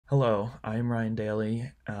Hello, I'm Ryan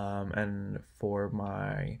Daly, and for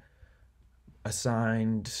my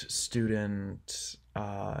assigned student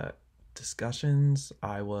discussions,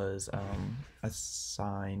 I was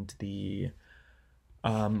assigned the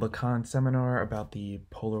Lacan seminar about the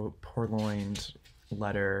Purloined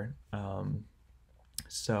letter.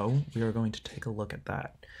 So we are going to take a look at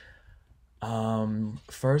that.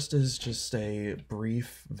 First is just a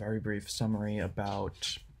very brief summary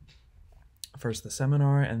about first the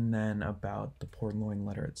seminar and then about the Purloined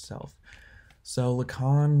letter itself. So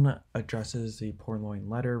Lacan addresses the Purloined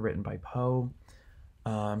letter written by Poe.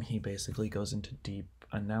 He basically goes into deep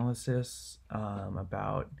analysis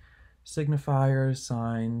about signifiers,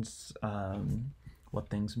 signs, what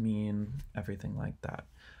things mean, everything like that.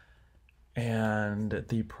 And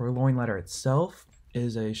the Purloined letter itself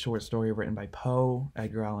is a short story written by Poe,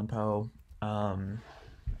 Edgar Allan Poe, and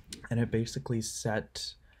it basically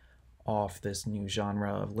set off this new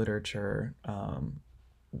genre of literature,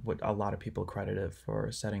 what a lot of people credit it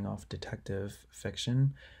for setting off detective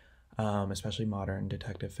fiction, especially modern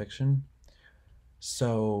detective fiction.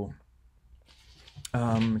 So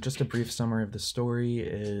just a brief summary of the story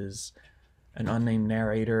is an unnamed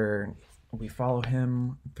narrator. We follow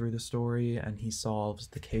him through the story, and he solves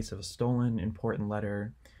the case of a stolen important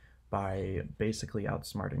letter by basically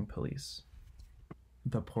outsmarting police.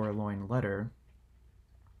 The Purloined letter.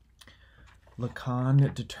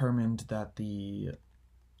 Lacan determined that the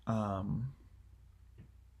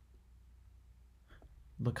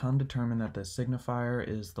signifier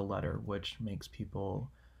is the letter, which makes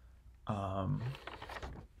people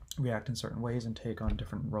react in certain ways and take on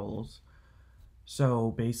different roles.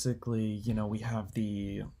 So basically, we have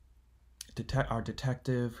our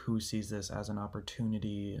detective who sees this as an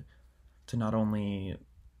opportunity to not only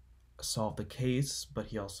solve the case, but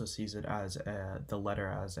he also sees it as the letter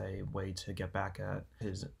as a way to get back at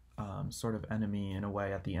his sort of enemy in a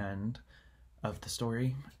way at the end of the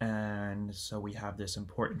story. And so we have this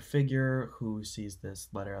important figure who sees this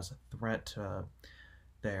letter as a threat to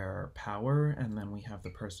their power, and then we have the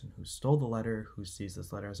person who stole the letter who sees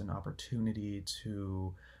this letter as an opportunity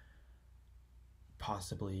to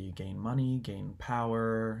possibly gain money, gain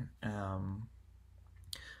power.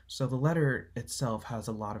 So the letter itself has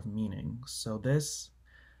a lot of meaning. So this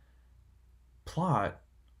plot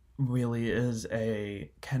really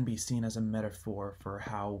can be seen as a metaphor for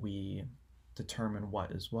how we determine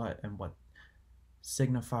what is what and what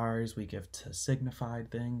signifiers we give to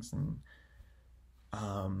signified things, and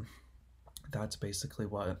that's basically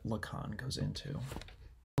what Lacan goes into.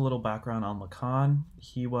 A little background on Lacan.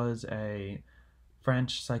 He was a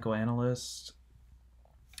French psychoanalyst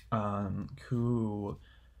who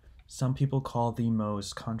some people call the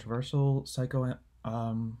most controversial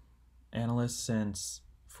psychoanalyst since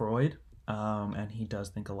Freud, and he does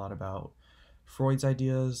think a lot about Freud's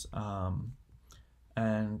ideas,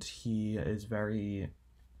 and he is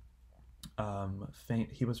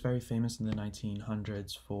he was very famous in the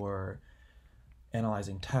 1900s for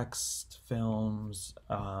analyzing text, films,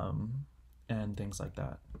 and things like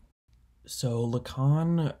that. So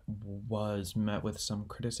Lacan was met with some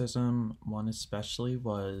criticism. One especially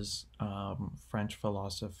was French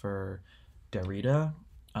philosopher Derrida.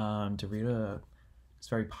 Derrida is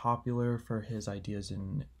very popular for his ideas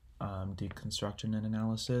in deconstruction and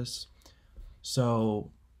analysis.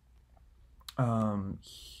 So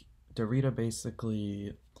Derrida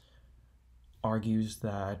basically argues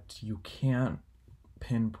that you can't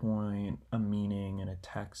pinpoint a meaning in a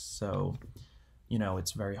text, so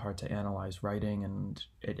it's very hard to analyze writing, and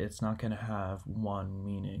it's not going to have one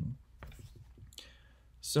meaning.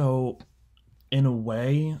 So in a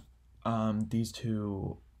way, these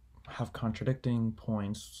two have contradicting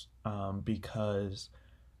points, because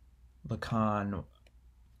Lacan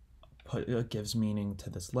gives meaning to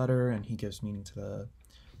this letter, and he gives meaning to the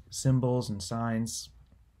symbols and signs,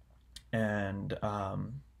 and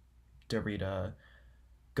Derrida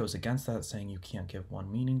goes against that, saying you can't give one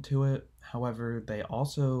meaning to it. However, they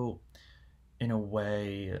also, in a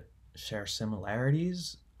way, share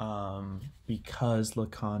similarities, because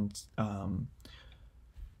Lacan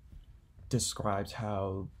describes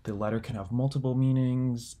how the letter can have multiple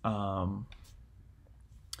meanings.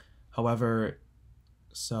 However,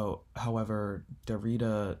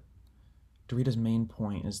 Derrida's main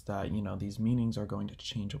point is that these meanings are going to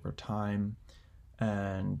change over time,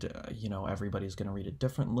 and everybody's going to read it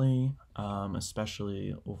differently,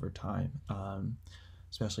 especially over time,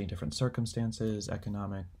 especially in different circumstances,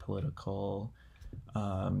 economic, political,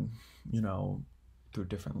 through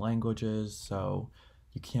different languages. So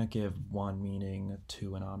you can't give one meaning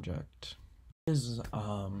to an object.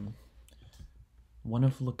 One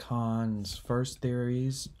of Lacan's first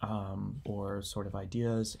theories, or sort of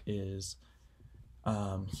ideas, is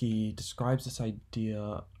he describes this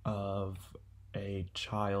idea of a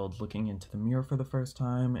child looking into the mirror for the first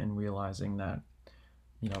time and realizing that,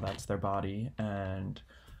 that's their body. And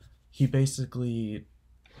he basically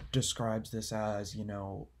describes this as,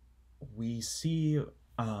 we see,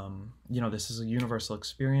 this is a universal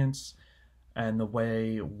experience, and the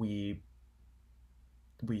way we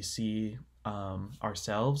see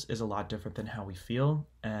ourselves is a lot different than how we feel.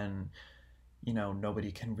 And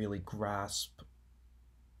nobody can really grasp,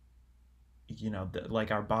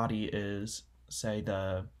 like our body is, say,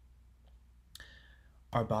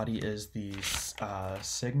 our body is the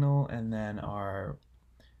signal, and then our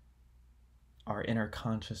inner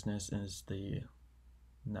consciousness is the,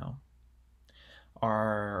 no,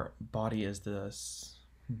 our body is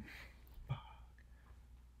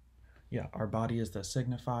our body is the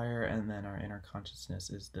signifier, and then our inner consciousness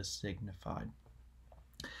is the signified.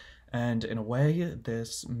 And in a way,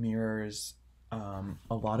 this mirrors a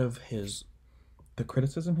lot of the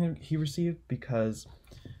criticism he received, because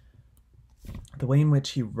the way in which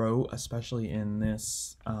he wrote, especially in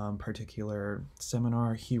this particular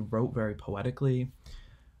seminar, he wrote very poetically.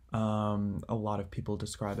 A lot of people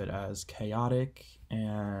describe it as chaotic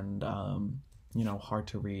and, hard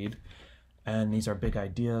to read. And these are big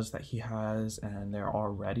ideas that he has, and they're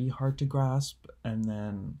already hard to grasp. And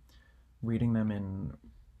then reading them in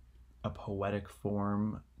a poetic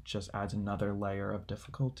form just adds another layer of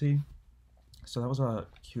difficulty. So that was a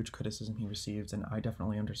huge criticism he received, and I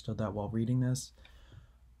definitely understood that while reading this.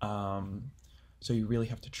 So you really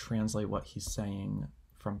have to translate what he's saying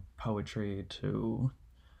from poetry to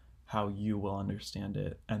how you will understand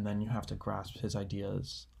it, and then you have to grasp his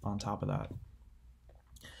ideas on top of that.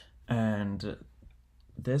 And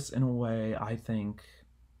this, in a way, I think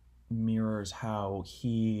mirrors how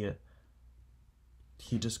he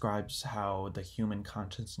describes how the human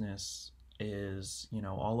consciousness is,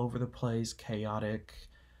 all over the place, chaotic,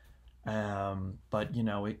 but,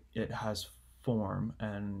 it has form,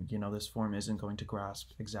 and, this form isn't going to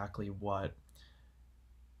grasp exactly what,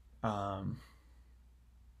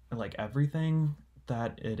 like, everything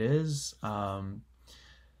that it is,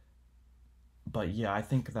 but yeah, I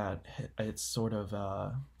think that it's sort of,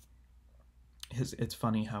 it's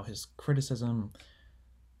funny how his criticism,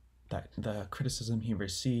 that the criticism he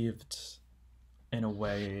received, in a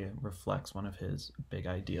way reflects one of his big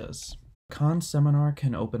ideas. Lacan's seminar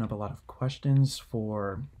can open up a lot of questions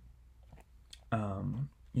for,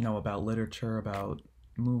 about literature, about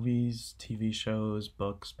movies, TV shows,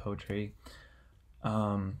 books, poetry.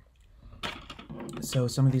 So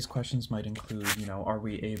some of these questions might include, are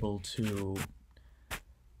we able to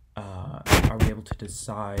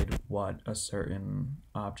decide what a certain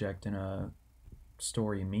object in a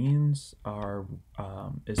story means?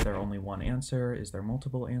 Is there only one answer? Is there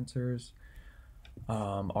multiple answers?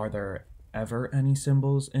 Are there ever any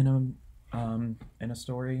symbols in a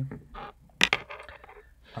story?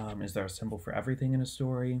 Is there a symbol for everything in a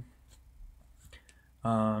story?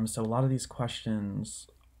 So a lot of these questions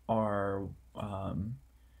are,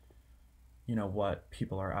 what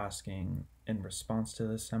people are asking in response to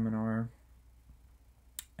this seminar,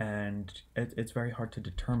 and it's very hard to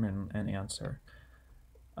determine an answer.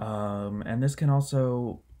 And this can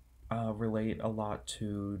also relate a lot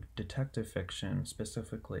to detective fiction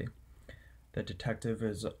specifically. The detective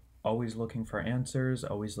is always looking for answers,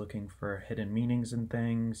 always looking for hidden meanings in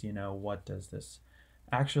things. What does this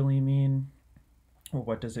actually mean? Or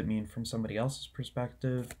what does it mean from somebody else's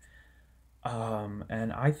perspective?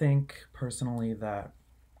 And I think personally that,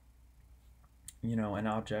 an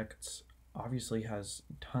object obviously has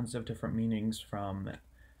tons of different meanings from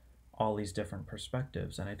all these different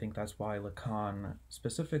perspectives. And I think that's why Lacan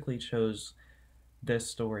specifically chose this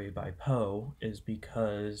story by Poe, is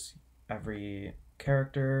because every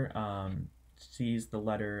character sees the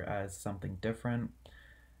letter as something different,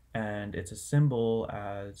 and it's a symbol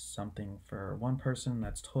as something for one person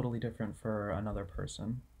that's totally different for another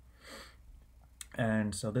person.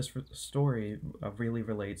 And so this story really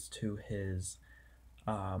relates to his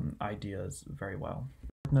ideas very well.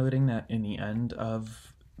 Noting that in the end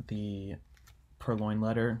of the Purloined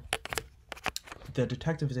letter, the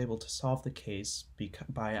detective is able to solve the case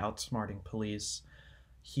by outsmarting police.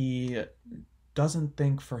 He doesn't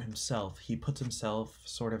think for himself. He puts himself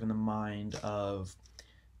sort of in the mind of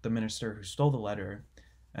the minister who stole the letter,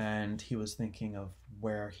 and he was thinking of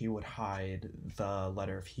where he would hide the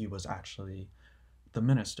letter if he was actually the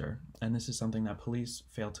minister. And this is something that police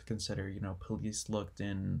failed to consider. Police looked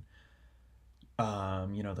in,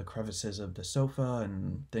 the crevices of the sofa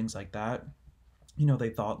and things like that. they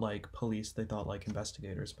thought like police, they thought like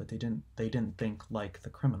investigators, but they didn't think like the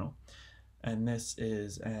criminal. And this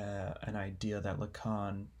is an idea that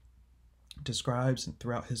Lacan describes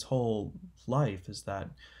throughout his whole life, is that,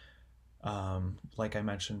 like I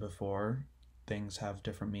mentioned before, things have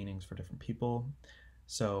different meanings for different people.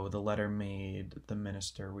 So the letter made the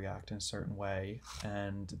minister react in a certain way,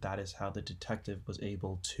 and that is how the detective was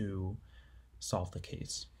able to solve the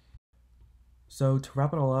case. So to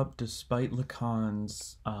wrap it all up, despite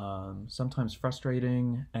Lacan's sometimes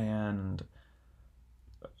frustrating and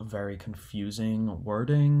very confusing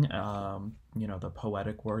wording, the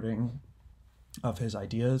poetic wording of his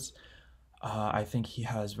ideas, I think he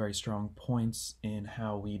has very strong points in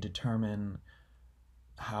how we determine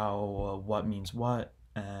how what means what,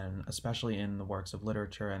 and especially in the works of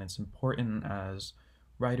literature. And it's important as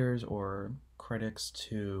writers or critics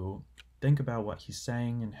to think about what he's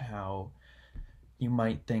saying, and how you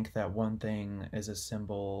might think that one thing is a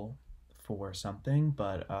symbol for something,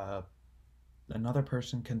 but another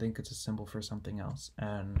person can think it's a symbol for something else.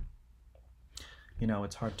 And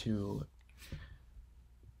it's hard to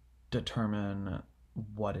determine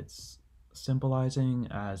what it's symbolizing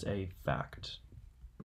as a fact.